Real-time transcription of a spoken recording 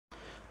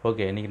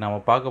Okay, இன்றைக்கி நம்ம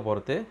பார்க்க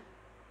போகிறது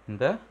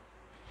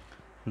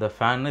இந்த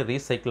ஃபேனு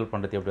ரீசைக்கிள்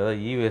பண்ணுறது எப்படி,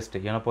 அதாவது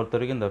வேஸ்ட்டு. என்னை பொறுத்த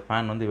வரைக்கும் இந்த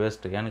ஃபேன் வந்து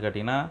வேஸ்ட்டு. ஏன்னு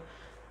கேட்டிங்கன்னா,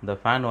 இந்த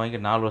ஃபேன் வாங்கி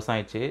 4 வருஷம்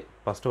ஆயிடுச்சு.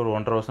 ஃபஸ்ட்டு ஒரு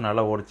 1.5 வருஷம்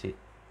நல்லா ஓடிச்சு.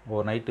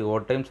 ஒரு நைட்டு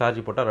ஒரு டைம்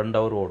சார்ஜ் போட்டால் 2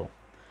 ஹவர் ஓடும்.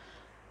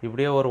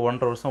 இப்படியே ஒரு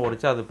 1.5 வருஷம்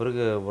ஓடிச்சு. அது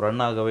பிறகு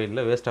ரன் ஆகவே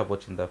இல்லை, வேஸ்ட்டாக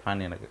போச்சு இந்த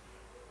ஃபேன் எனக்கு.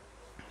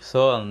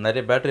 ஸோ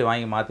நிறைய பேட்டரி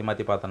வாங்கி மாற்றி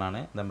மாற்றி பார்த்தேன்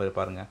நான். இந்த மாதிரி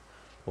பாருங்கள்,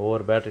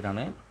 ஒவ்வொரு பேட்டரி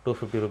நான்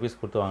 250 ருபீஸ்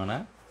கொடுத்து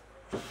வாங்கினேன்.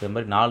 இது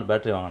மாதிரி 4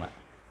 பேட்டரி வாங்கினேன்.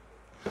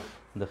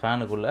 இந்த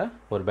ஃபேனுக்குள்ளே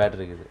ஒரு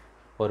பேட்டரி இருக்குது.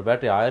 ஒரு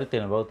பேட்டரி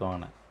 1500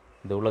 வாங்கினேன்.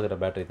 இந்த உள்ள இருக்கிற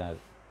பேட்டரி தான்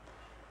இது.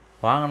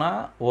 வாங்கினா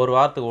ஒரு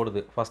வாரத்துக்கு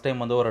ஓடுது. ஃபஸ்ட்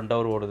டைம் வந்து ஒரு 2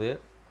 ஹவர் ஓடுது,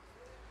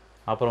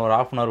 அப்புறம் ஒரு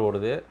 1/2 ஹவர்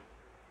ஓடுது.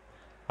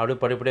 அப்படியே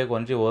படிப்படியாக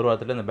கொஞ்சம் ஒரு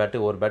வாரத்தில்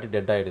இந்த ஒரு பேட்டரி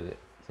டெட் ஆகிடுது.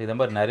 ஸோ இதை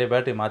மாதிரி நிறைய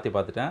பேட்டரி மாற்றி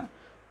பார்த்துட்டேன்,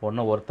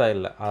 ஒன்றும் ஒர்த்தாக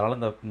இல்லை.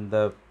 அதனால்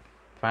இந்த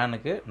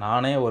ஃபேனுக்கு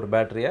நானே ஒரு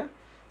பேட்டரியை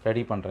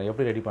ரெடி பண்ணுறேன்.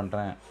 எப்படி ரெடி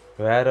பண்ணுறேன்,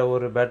 வேறு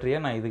ஒரு பேட்டரியை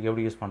நான் இதுக்கு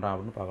எப்படி யூஸ் பண்ணுறேன்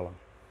அப்படின்னு பார்க்கலாம்.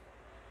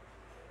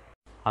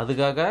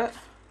 அதுக்காக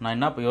நான்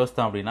என்ன இப்போ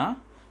யோசித்தேன் அப்படின்னா,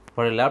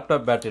 பழைய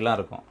லேப்டாப் பேட்டரிலாம்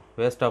இருக்கும்,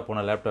 வேஸ்ட்டாக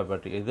போன லேப்டாப்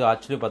பேட்டரி. இது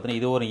ஆக்சுவலி பார்த்தீங்கன்னா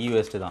இது ஒரு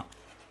வேஸ்ட்டு தான்.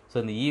 ஸோ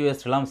இந்த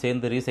வேஸ்ட்லாம்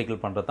சேர்ந்து ரீசைக்கிள்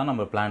பண்ணுறது தான்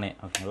நம்ம பிளானே.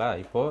 ஓகேங்களா?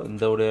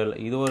 இப்போது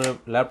இது ஒரு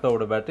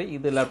லேப்டாப்போட பேட்டரி,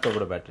 இது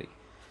லேப்டாப்போட பேட்டரி.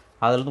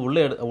 அதில்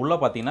உள்ளே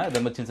பார்த்தீங்கன்னா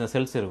இந்த மாதிரி சின்ன சின்ன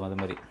செல்ஸ் இருக்கும். அது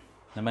மாதிரி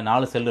இந்த மாதிரி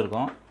 4 செல்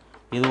இருக்கும்.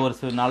 இது ஒரு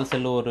 4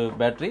 செல்லு ஒரு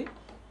பேட்டரி,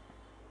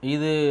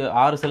 இது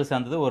 6 செல்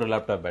சேர்ந்தது ஒரு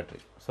லேப்டாப்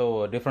பேட்டரி. ஸோ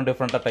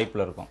டிஃப்ரெண்ட்டாக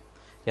டைப்பில் இருக்கும்.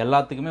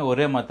 எல்லாத்துக்குமே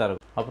ஒரே மாதிரி தான்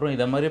இருக்கும். அப்புறம்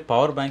இதை மாதிரி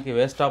பவர் பேங்க்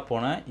வேஸ்ட்டாக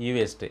போன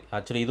வேஸ்ட்டு.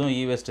 ஆக்சுவலி இதுவும்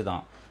வேஸ்ட்டு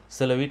தான்.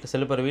 சில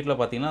பேர் வீட்டில்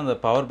பார்த்தீங்கன்னா அந்த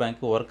பவர்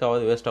பேங்க் ஒர்க்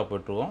ஆகாது, வேஸ்ட்டாக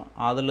போய்ட்டுருக்கும்.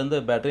 அதுலேருந்து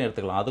பேட்டரி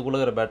எடுத்துக்கலாம். அதுக்குள்ளே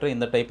இருக்கிற பேட்டரி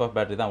இந்த டைப் ஆஃப்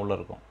பேட்டரி தான் உள்ளே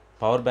இருக்கும்.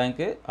 Power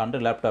bank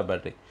and laptop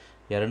battery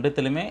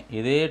ரெண்டுத்துலையுமே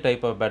இதே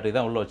டைப் ஆஃப் பேட்டரி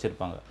தான் உள்ளே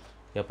வச்சுருப்பாங்க.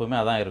 எப்போவுமே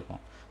அதான்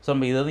இருக்கும். ஸோ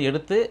நம்ம இதை வந்து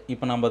எடுத்து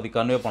இப்போ நம்ம அது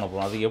கன்வே பண்ண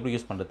போகிறோம். அது எப்படி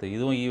யூஸ் பண்ணுறது,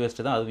 இதுவும்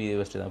வேஸ்ட்டு தான்,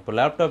 அதுவும் வேஸ்ட்டு தான். இப்போ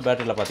லேப்டாப்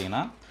பேட்டரியில்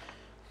பார்த்தீங்கன்னா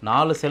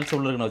 4 செல்ஸ்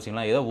உள்ள இருக்குன்னு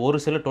வச்சிங்களேன். ஏதோ ஒரு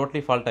செல்லு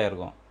டோட்டலி ஃபால்ட்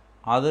ஆகிருக்கும்.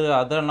 அதை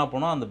என்ன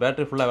பண்ணுவோம், அந்த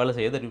பேட்டரி ஃபுல்லாக வேலை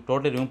செய்யுது,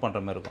 டோட்டலி ரிமூவ் பண்ணுற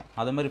மாதிரி இருக்கும்.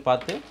 அது மாதிரி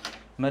பார்த்து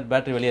இது மாதிரி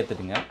பேட்டரி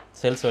வெளியேற்றுட்டுங்க,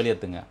 செல்ஸ்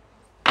வெளியேற்றுங்க.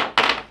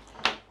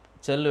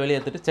 செல்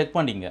வெளியேற்றிட்டு செக்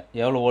பண்ணிங்க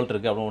எவ்வளோ வோல்ட்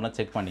இருக்குது அப்படின்னு ஒன்றா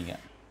செக் பண்ணிங்க.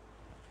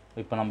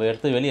 இப்போ நம்ம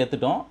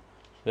வெளியேற்றிட்டோம்.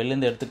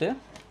 வெளிலேருந்து எடுத்துகிட்டு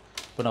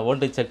இப்போ நான்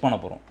வோல்டேஜ் செக் பண்ண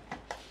போகிறோம்.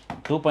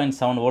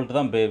 2.7 வோல்ட்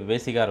தான்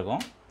பேசிக்காக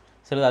இருக்கும்.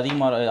 சிலது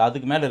அதிகமாக,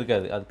 அதுக்கு மேலே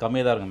இருக்காது, அது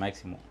கம்மியாக தான் இருக்கும்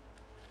மேக்ஸிமம்.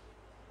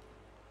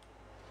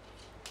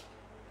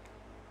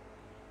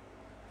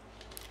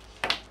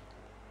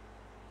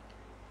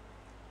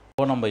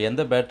 இப்போ நம்ம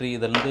எந்த பேட்டரி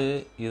இதிலேருந்து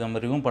இது நம்ம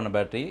ரிமூவ் பண்ண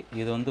பேட்டரி,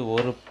 இது வந்து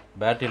ஒரு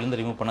பேட்டரியிலேருந்து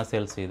ரிமூவ் பண்ண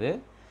செல்ஸ்.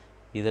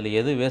 இதில்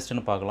எது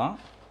வேஸ்ட்டுன்னு பார்க்கலாம்,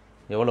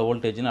 எவ்வளோ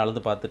வோல்டேஜ்னு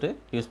அளந்து பார்த்துட்டு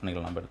யூஸ்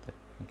பண்ணிக்கலாம் நம்ம எடுத்து.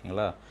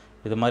 ஓகேங்களா?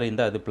 இது மாதிரி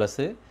இருந்தால் அது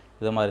ப்ளஸ்ஸு,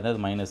 இது மாதிரி இருந்தால்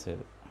அது மைனஸு.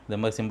 இது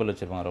மாதிரி சிம்பிள்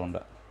வச்சுருப்பாங்க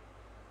ரவுண்டாக.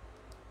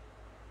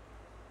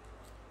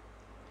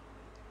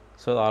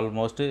 ஸோ அது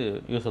ஆல்மோஸ்ட்டு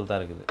யூஸ்ஃபுல்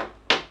தான் இருக்குது,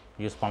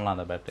 யூஸ் பண்ணலாம்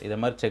அந்த பேட்டரி. இதை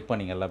மாதிரி செக்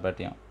பண்ணிங்க, எல்லா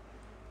பேட்டரியும்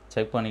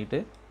செக்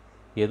பண்ணிக்கிட்டு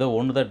ஏதோ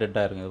ஒன்று தான்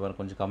டெட்டாக இருக்குது. இது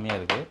மாதிரி கொஞ்சம்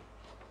கம்மியாக இருக்குது.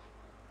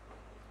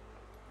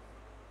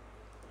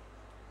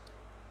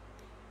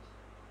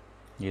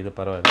 இது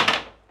பரவாயில்ல.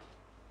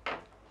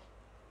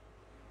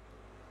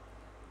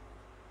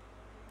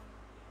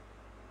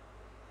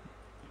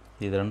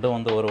 இது ரெண்டும்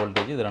வந்து ஒரு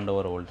வோல்டேஜ், இது ரெண்டும்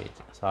ஒரு வோல்டேஜ்.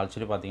 ஸோ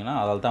ஆக்சுவலி பார்த்தீங்கன்னா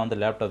அதால் தான் வந்து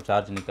லேப்டாப்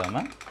சார்ஜ்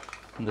நிற்காமல்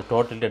இந்த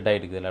டோட்டல் டெட்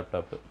ஆகிடுக்குது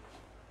லேப்டாப்பு.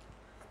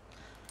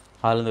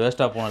 அதில் இந்த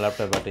வேஸ்ட்டாக போன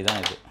லேப்டாப் பேட்டரி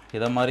தான் இது.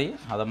 அதை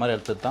மாதிரி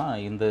எடுத்துட்டு தான்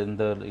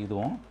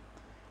இதுவும்.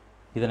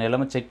 இதை நான்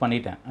எல்லாமே செக்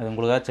பண்ணிட்டேன். அது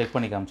உங்களுக்காக செக்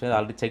பண்ணி காமிச்சேன்.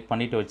 ஆல்ரெடி செக்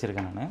பண்ணிவிட்டு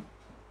வச்சுருக்கேன் நான்.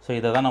 ஸோ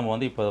இதை தான் நம்ம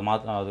வந்து இப்போ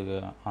அதுக்கு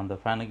அந்த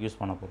ஃபேனுக்கு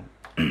யூஸ் பண்ண போகிறோம்.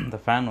 இந்த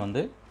ஃபேன்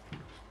வந்து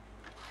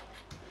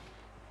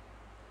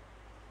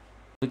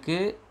இதுக்கு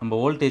நம்ம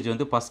வோல்டேஜ்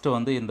வந்து ஃபஸ்ட்டு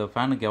வந்து இந்த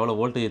ஃபேனுக்கு எவ்வளோ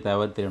வோல்டேஜ்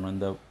தேவை தெரியணும்.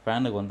 இந்த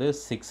ஃபேனுக்கு வந்து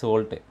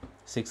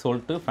 6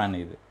 வோல்ட்டு ஃபேன்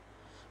இது.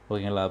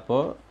 ஓகேங்களா?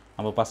 அப்போது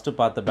நம்ம ஃபஸ்ட்டு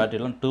பார்த்த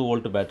பேட்டரியெலாம் 2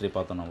 வோல்ட் பேட்டரி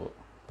பார்த்தோம். நம்ம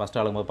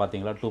ஃபஸ்ட்டு அளக்கும்போது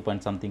பார்த்தீங்களா 2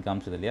 பாயிண்ட் சம்திங்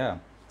காமிச்சது இல்லையா?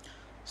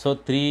 ஸோ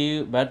 3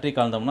 பேட்டரி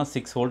கலந்தோம்னா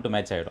 6 வோல்ட்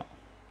மேட்ச் ஆகிடும்.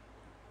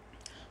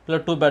 இல்லை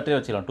 2 பேட்டரி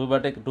வச்சுக்கலாம்.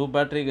 2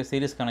 பேட்டரிக்கு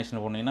சீரிஸ்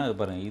கனெக்ஷன் போனீங்கன்னா இது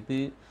பாருங்கள், இது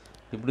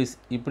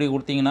இப்படி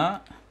கொடுத்தீங்கன்னா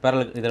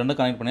பேரல், இது ரெண்டும்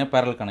கனெக்ட் பண்ணிங்கன்னா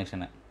பேரல்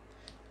கனெக்ஷனு.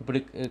 இப்படி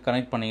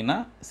கனெக்ட் பண்ணிங்கன்னா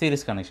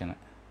சீரிஸ் கனெக்ஷனு.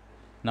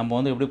 நம்ம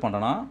வந்து எப்படி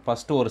பண்ணுறோன்னா,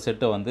 ஃபஸ்ட்டு ஒரு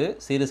செட்டை வந்து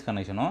சீரிஸ்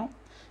கனெக்ஷனும்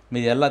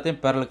மீது எல்லாத்தையும்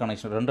பேரல்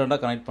கனெக்ஷன் ரெண்டாக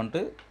கனெக்ட்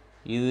பண்ணிட்டு,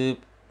 இது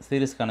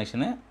சீரிஸ்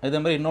கனெக்ஷனு, இதே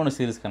மாதிரி இன்னொன்று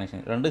சீரிஸ்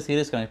கனெக்ஷன், 2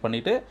 சீரிஸ் கனெக்ட்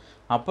பண்ணிவிட்டு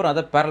அப்புறம்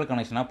அதை பேரல்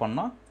கனெக்ஷனாக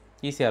பண்ணால்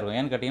ஈஸியாக இருக்கும்.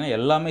 ஏன்னு கேட்டிங்கன்னா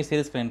எல்லாமே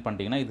சீரிஸ் கனெக்ட்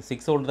பண்ணிட்டீங்கன்னா இது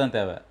 6 வோல்ட் தான்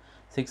தேவை.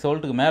 6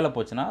 வோல்ட்டுக்கு மேலே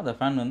போச்சுன்னா அந்த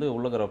ஃபேன் வந்து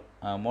உள்ளுக்கிற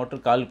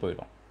மோட்டர் காலி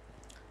போயிடும்.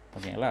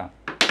 ஓகேங்களா?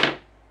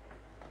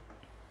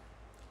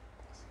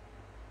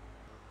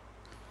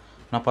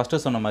 நான்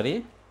ஃபஸ்ட்டு சொன்ன மாதிரி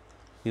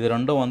இது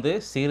ரெண்டும் வந்து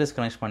சீரிஸ்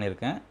கனெக்ட்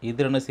பண்ணியிருக்கேன்.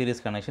 இது 2 சீரிஸ்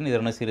கனெக்ஷன், இது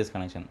 2 சீரிஸ்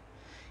கனெக்ஷன்.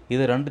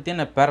 இது ரெண்டுத்தையும்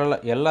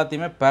நான்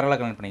எல்லாத்தையுமே பேரலாக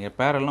கனெக்ட் பண்ணிக்கிறேன்.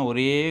 பேரல்லாம்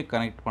ஒரே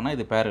கனெக்ட் பண்ணால்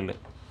இது பேரல்.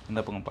 இந்த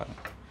பக்கம்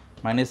பாருங்கள்,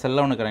 மைனஸ்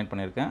எல்லாம் ஒன்று கனெக்ட்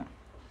பண்ணியிருக்கேன்,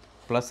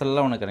 ப்ளஸ்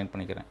எல்லாம் ஒன்று கனெக்ட்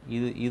பண்ணிக்கிறேன்.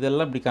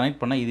 இதெல்லாம் இப்படி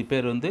கனெக்ட் பண்ணால் இது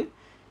பேர் வந்து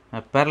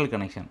பேரல்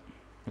கனெக்ஷன்.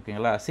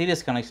 ஓகேங்களா?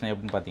 சீரிஸ் கனெக்ஷன்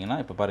எப்படின்னு பார்த்தீங்கன்னா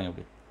இப்போ பாருங்கள்,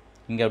 இப்படி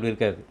இங்கே அப்படி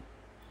இருக்காது,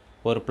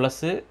 ஒரு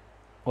ப்ளஸ்ஸு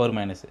ஒரு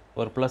மைனஸு,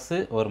 ஒரு ப்ளஸ்ஸு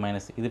ஒரு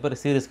மைனஸ், இது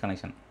பேர் சீரிஸ்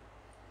கனெக்ஷன்.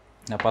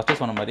 நான் ஃபஸ்ட்டு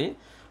சொன்ன மாதிரி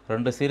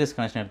 2 சீரிஸ்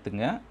கனெக்ஷன்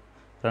எடுத்துங்க.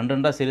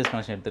 ரெண்டா சீரிஸ்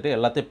கனெக்ஷன் எடுத்துகிட்டு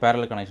எல்லாத்தையும்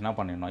பேரல் கனெக்ஷனாக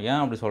பண்ணிடணும். ஏன்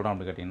அப்படி சொல்கிறோம்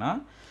அப்படின்னு கேட்டிங்கன்னா,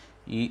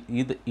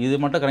 இது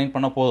மட்டும் கனெக்ட்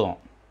பண்ணால் போதும்.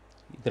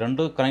 இது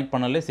ரெண்டும் கனெக்ட்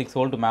பண்ணாலே 6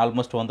 வோல்ட்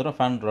ஆல்மோஸ்ட் வந்துடும்,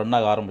 ஃபேன் ரன்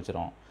ஆக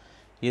ஆரம்பிச்சிடும்.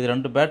 இது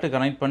 2 பேட்டரி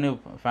கனெக்ட் பண்ணி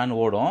ஃபேன்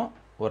ஓடும்,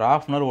 ஒரு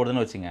 ½ அன் ஹவர்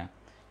ஓடுதுன்னு வச்சுங்க.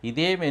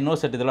 இதேமாதிரி இன்னொரு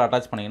செட் இதில்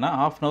அட்டாச் பண்ணிங்கன்னா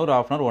 ½ அன் ஹவர்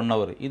 1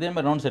 ஹவர்,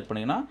 இதேமாதிரி ரவுண்ட் செட்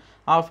பண்ணிங்கன்னா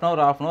 ½ அன்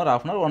ஹவர்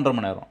 1.5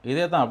 மணி நேரம்.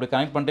 இதே தான் அப்படி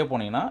கனெக்ட் பண்ணிட்டே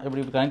போனீங்கன்னா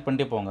இப்படி கனெக்ட்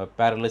பண்ணிட்டே போங்க.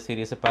 பேரல்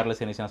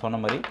சீரிஸ் நான்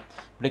சொன்ன மாதிரி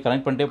இப்படி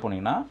கனெக்ட் பண்ணிட்டே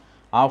போனீங்கன்னா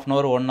 ½ அன்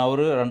ஹவர் 1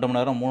 ஹவர் 2 மணி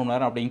நேரம் 3 மணி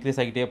நேரம் அப்படி இன்க்ரீஸ்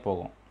ஆகிட்டே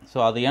போகும். ஸோ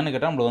அது ஏன்னு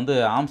கேட்டால் நம்மளுக்கு வந்து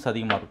ஆம்ஸ்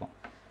அதிகமாக இருக்கும்,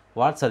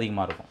 வாட்ஸ்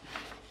அதிகமாக இருக்கும்.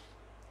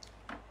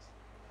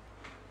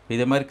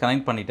 இதே மாதிரி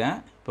கனெக்ட் பண்ணிட்டேன்.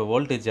 இப்போ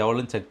வோல்டேஜ்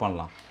எவ்வளோன்னு செக்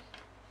பண்ணலாம்.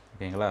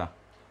 ஓகேங்களா?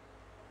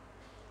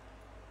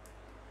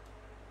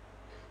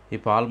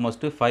 இப்போ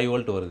ஆல்மோஸ்ட்டு 5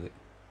 வோல்ட் வருது.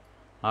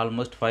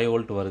 ஆல்மோஸ்ட் 5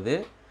 வோல்ட் வருது.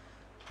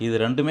 இது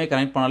ரெண்டுமே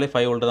கனெக்ட் பண்ணாலே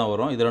 5 வோல்ட் தான்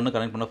வரும். இது ரெண்டும்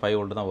கனெக்ட் பண்ணால் 5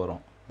 வோல்ட் தான்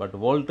வரும். பட்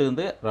வோல்ட்டு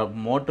வந்து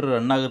மோட்ரு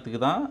ரன் ஆகிறதுக்கு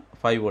தான்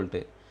 5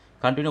 வோல்ட்டு,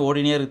 கண்டினியூ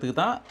ஓடினே இருக்கிறதுக்கு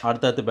தான்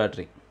அடுத்தடுத்து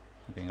பேட்ரி.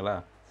 ஓகேங்களா?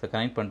 ஸோ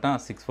கனெக்ட் பண்ணிட்டால்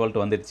 6 வோல்ட்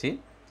வந்துடுச்சு.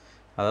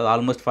 அதாவது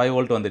ஆல்மோஸ்ட் 5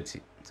 வோல்ட் வந்துடுச்சு.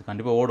 ஸோ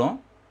கண்டிப்பாக ஓடும்,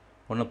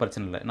 ஒன்றும்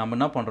பிரச்சனை இல்லை. நம்ம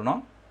என்ன பண்ணுறோன்னா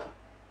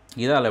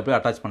இதை அதில் எப்படி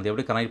அட்டாச் பண்ணுறது,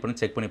 எப்படி கனெக்ட் பண்ணி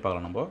செக் பண்ணி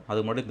பார்க்கலாம். நம்ம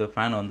அதுக்கு முன்னாடி இந்த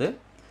ஃபேன் வந்து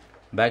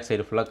பேக்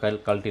சைடு ஃபுல்லாக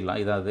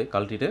கழட்டிடலாம். இதாவது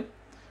கழட்டிட்டு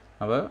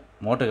நம்ம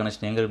மோட்டர்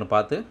கனெக்ஷன் எங்கே இருக்குன்னு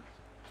பார்த்து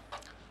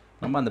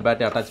நம்ம அந்த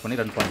பேட்டரி அட்டாச் பண்ணி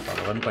ரன்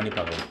பண்ணி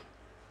பார்க்கலாம்.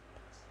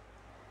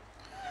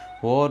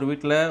 ஒவ்வொரு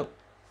வீட்டில்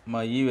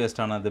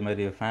வேஸ்டான அது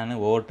மாதிரி ஃபேனு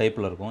ஒவ்வொரு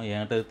டைப்பில் இருக்கும்.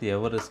 என்கிட்ட எடுத்து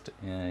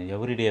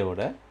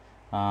எவ்ரிடேவோட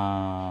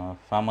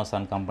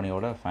ஃபேமஸான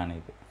கம்பெனியோட ஃபேன்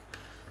இது.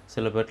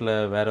 சில பேரில்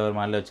வேறு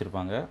மாடலில்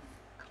வச்சுருப்பாங்க,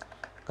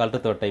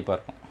 கழட்டத்தோட டைப்பாக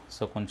இருக்கும்.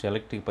 ஸோ கொஞ்சம்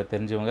எலக்ட்ரிக் இப்போ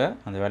தெரிஞ்சவங்க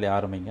அந்த வேலையை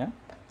ஆரம்பிங்க.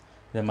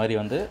 இதை மாதிரி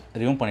வந்து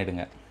ரிமூவ்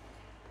பண்ணிவிடுங்க.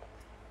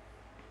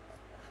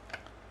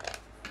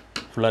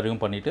 ஃபுல்லாக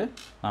ரிமூவ் பண்ணிவிட்டு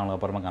நான் உங்களுக்கு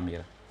அப்புறமா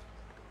காமிக்கிறேன்.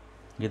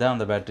 இதான்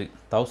அந்த பேட்ரி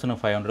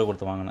 1500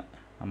 கொடுத்து வாங்கினேன்.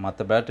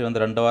 மற்ற பேட்ரி வந்து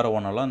 2 வாரம்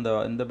ஓனாலும்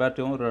இந்த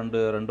பேட்டரியும்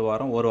ரெண்டு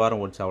வாரம் 1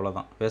 வாரம் ஓடிச்சு,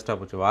 அவ்வளோதான். வேஸ்ட்டாக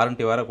போச்சு.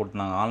 வாரண்ட்டி வேறு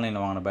கொடுத்தாங்க.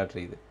 ஆன்லைனில் வாங்கின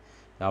பேட்ரி இது.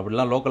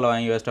 அப்படிலாம் லோக்கலில்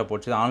வாங்கி வேஸ்ட்டாக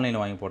போச்சு,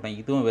 ஆன்லைனில் வாங்கி போட்டேன்.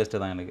 இதுவும்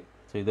வேஸ்ட்டு தான் எனக்கு.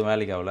 ஸோ இதுவும்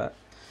வேலைக்கு ஆகலை.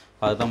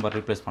 அதுதான்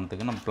ரீப்ளேஸ்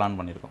பண்ணுறதுக்கு நம்ம பிளான்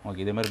பண்ணியிருக்கோம். ஓகே,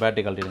 இதேமாதிரி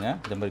பேட்டரி கழட்டிடுங்க.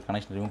 இதேமாதிரி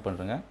கனெக்ஷன் ரிமூவ்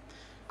பண்ணுறேங்க.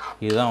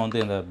 இதுதான் வந்து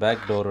இந்த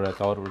பேக் டோரோட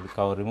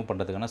கவர் ரிமூவ்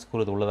பண்ணுறதுக்கான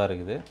ஸ்க்ரூ இது உள்ளதாக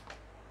இருக்குது.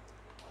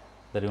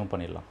 இதை ரிமூவ்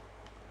பண்ணிடலாம்.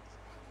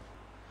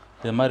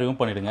 இது மாதிரி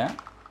ரிமூவ் பண்ணிவிடுங்க.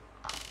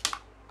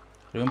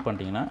 ரிமூவ்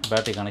பண்ணிட்டீங்கன்னா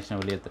பேட்டரி கனெக்ஷன்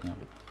வெளியே எடுத்துருங்க.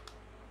 அப்படி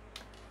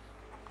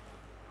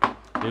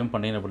ரிமூவ்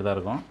பண்ணிங்கன்னா இப்படி தான்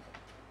இருக்கும்.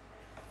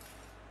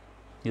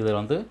 இதில்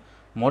வந்து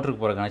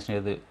மோட்டருக்கு போகிற கனெக்ஷன்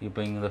எது, இப்போ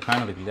இங்கே இந்த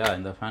ஃபேன் இருக்கு இல்லையா,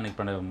 இந்த ஃபேனுக்கு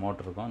பண்ண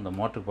மோட்டர் இருக்கும். இந்த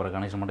மோட்டருக்கு போகிற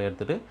கனெக்ஷன் மட்டும்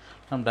எடுத்துகிட்டு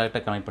நம்ம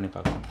டேரெக்டாக கனெக்ட் பண்ணி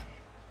பார்க்கலாம்.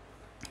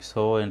 ஸோ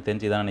எனக்கு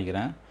தெரிஞ்சு இதான்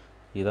நினைக்கிறேன்.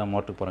 இதுதான்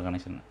மோட்டருக்கு போகிற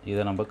கனெக்ஷன்.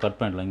 இதை நம்ம கட்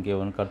பண்ணிடலாம். இங்கே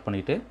ஒன்று கட்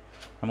பண்ணிவிட்டு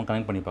நம்ம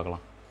கனெக்ட் பண்ணி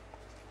பார்க்கலாம்.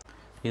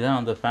 இதுதான்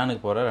அந்த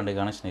ஃபேனுக்கு போகிற 2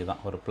 கனெக்ஷன்.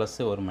 இதுதான் ஒரு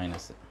ப்ளஸ்ஸு ஒரு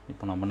மைனஸு.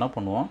 இப்போ நம்ம என்ன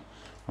பண்ணுவோம்,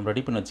 நம்ம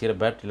ரெடி பண்ணி வச்சுக்கிற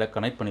பேட்டரியில்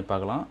கனெக்ட் பண்ணி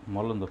பார்க்கலாம்.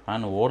 முதல்ல இந்த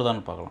ஃபேன்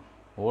ஓடுதான்னு பார்க்கலாம்.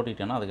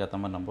 ஓடிட்டேன்னா அதுக்கேற்ற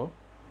மாதிரி நம்ம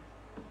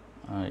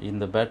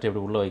இந்த பேட்டரி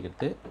எப்படி உள்ளே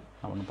வைக்கிறது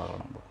அப்படின்னு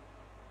பார்க்கலாம். நம்ம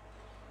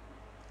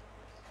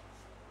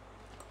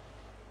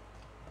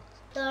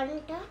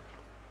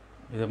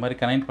இதை மாதிரி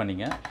கனெக்ட்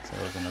பண்ணிங்க.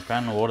 சரி, ஓகே. இந்த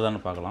ஃபேன் ஓடுதான்னு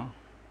பார்க்கலாம்.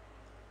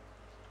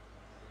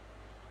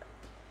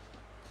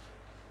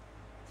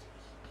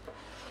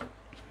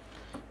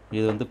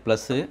 இது வந்து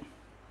ப்ளஸ்ஸு,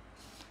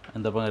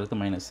 இந்த பக்கம்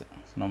இருக்குது மைனஸு.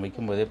 நம்ம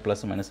வைக்கும்போதே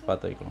ப்ளஸ் மைனஸ்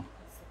பார்த்து வைக்கணும்.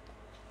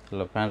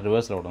 இல்லை ஃபேன்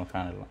ரிவர்ஸில் விடணும்.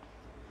 ஃபேன் எல்லாம்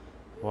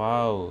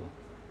வாவ்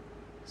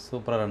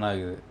சூப்பராக ரன்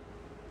ஆகுது.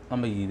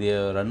 நம்ம இது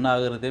ரன்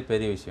ஆகுறதே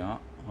பெரிய விஷயம்.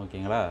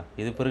 ஓகேங்களா?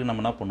 இது பிறகு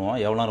நம்ம என்ன பண்ணுவோம்,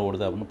 எவ்வளோ நேரம்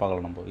ஓடுது அப்படின்னு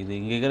பார்க்கலாம். நம்ம இது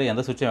இங்கே இருக்கிற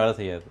எந்த சுவிட்சும் வேலை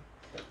செய்யாது.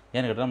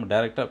 ஏன்னு கேட்டால் நம்ம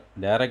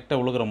டேரெக்டாக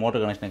உழுகிற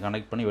மோட்டர் கனெக்ஷனை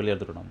கனெக்ட் பண்ணி வெளியே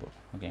எடுத்துகிட்டோம் நம்ம.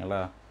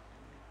 ஓகேங்களா?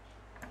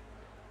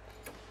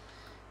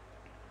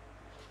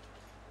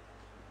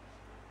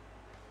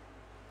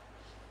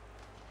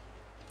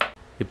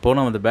 இப்போது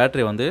நம்ம இந்த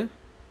பேட்டரி வந்து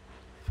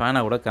ஃபேனை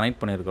கூட கனெக்ட்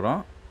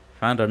பண்ணியிருக்கிறோம்.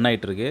 ஃபேன் ரன்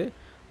ஆகிட்டுருக்கு.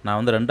 நான்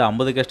வந்து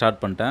 2:50க்கே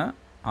ஸ்டார்ட் பண்ணிட்டேன்.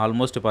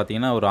 ஆல்மோஸ்ட்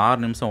பார்த்தீங்கன்னா ஒரு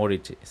 6 நிமிஷம்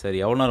ஓடிடுச்சு. சரி,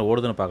 எவ்வளோ நேரம்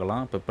ஓடுதுன்னு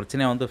பார்க்கலாம். இப்போ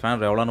பிரச்சனையாக வந்து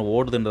ஃபேன் எவ்வளோ நேரம்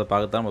ஓடுதுன்றதை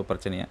பார்க்க தான் நம்ம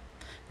பிரச்சனையே.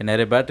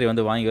 நிறைய பேட்டரி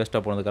வந்து வாங்கி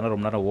வேஸ்ட்டாக போனதுக்கான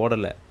ரொம்ப நேரம்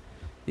ஓடலை.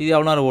 இது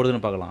எவ்வளோ நேரம்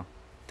ஓடுதுன்னு பார்க்கலாம்.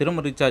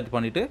 திரும்ப ரீசார்ஜ்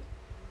பண்ணிவிட்டு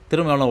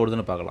திரும்ப எவ்வளோ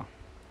ஓடுதுன்னு பார்க்கலாம்.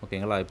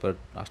 ஓகேங்களா? இப்போ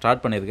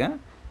ஸ்டார்ட் பண்ணியிருக்கேன்.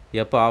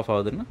 எப்போ ஆஃப்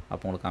ஆகுதுன்னு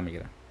அப்போ உங்களுக்கு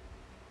காமிக்கிறேன்.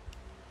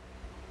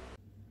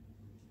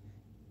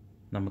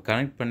 நம்ம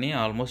கனெக்ட் பண்ணி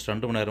ஆல்மோஸ்ட்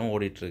 2 மணி நேரம்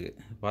ஓடிட்டுருக்கு.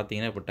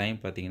 பார்த்தீங்கன்னா இப்போ டைம்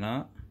பார்த்தீங்கன்னா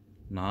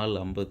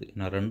 4:50.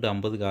 நான்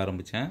 2:50க்கு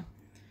ஆரம்பித்தேன்.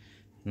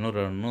 இன்னும்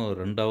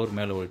 2 ஹவர்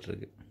மேலே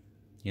ஓடிட்டுருக்கு.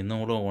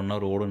 இன்னும் கூட 1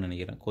 ஹவர் ஓடுன்னு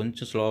நினைக்கிறேன்.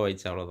 கொஞ்சம் ஸ்லோவாக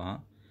ஆயிடுச்சு, அவ்வளோதான்.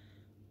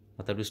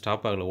 மற்றபடி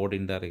ஸ்டாப் ஆகலை,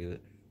 ஓடின்னு தான் இருக்குது.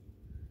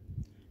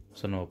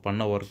 ஸோ நம்ம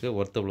பண்ண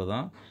ஒர்த்தபிள்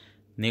தான்.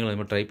 நீங்களும் இது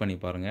மாதிரி ட்ரை பண்ணி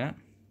பாருங்கள்.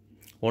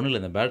 ஒன்றும்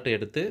இல்லை, இந்த பேட்டரி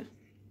எடுத்து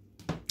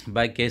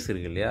பேக் கேஸ்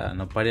இருக்குது இல்லையா,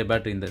 நம்ம பழைய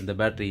பேட்டரி இந்த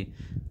பேட்டரி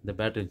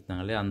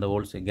வச்சுருந்தாங்க இல்லையா, அந்த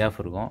ஹோல்ஸ் கேப்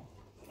இருக்கும்.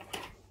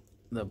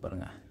 இதை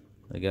பாருங்கள்,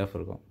 இந்த கேப்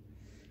இருக்கும்.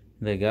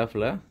 இந்த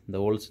கேப்பில் இந்த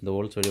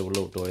ஹோல்ஸ் வழியாக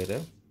உள்ளே விட்டு ஒயரை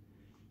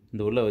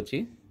இந்த உள்ளே வச்சு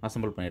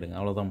அசம்பிள் பண்ணிவிடுங்க.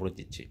 அவ்வளோதான்,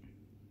 முடிஞ்சிச்சு.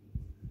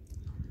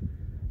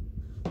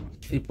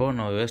 இப்போது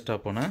நம்ம வேஸ்ட்டாக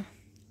போன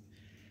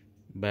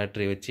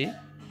பேட்டரி வச்சு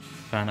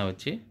ஃபேனை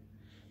வச்சு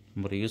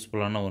ஒரு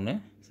யூஸ்ஃபுல்லான ஒன்று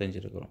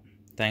செஞ்சுருக்கிறோம்.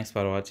 தேங்க்ஸ்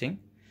ஃபார் வாட்சிங்.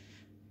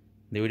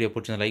 இந்த வீடியோ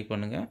பிடிச்சிருந்தா லைக்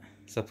பண்ணுங்கள்,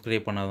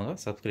 சப்ஸ்கிரைப் பண்ணாதவங்க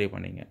சப்ஸ்கிரைப்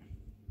பண்ணிங்க.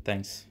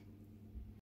 தேங்க்ஸ்.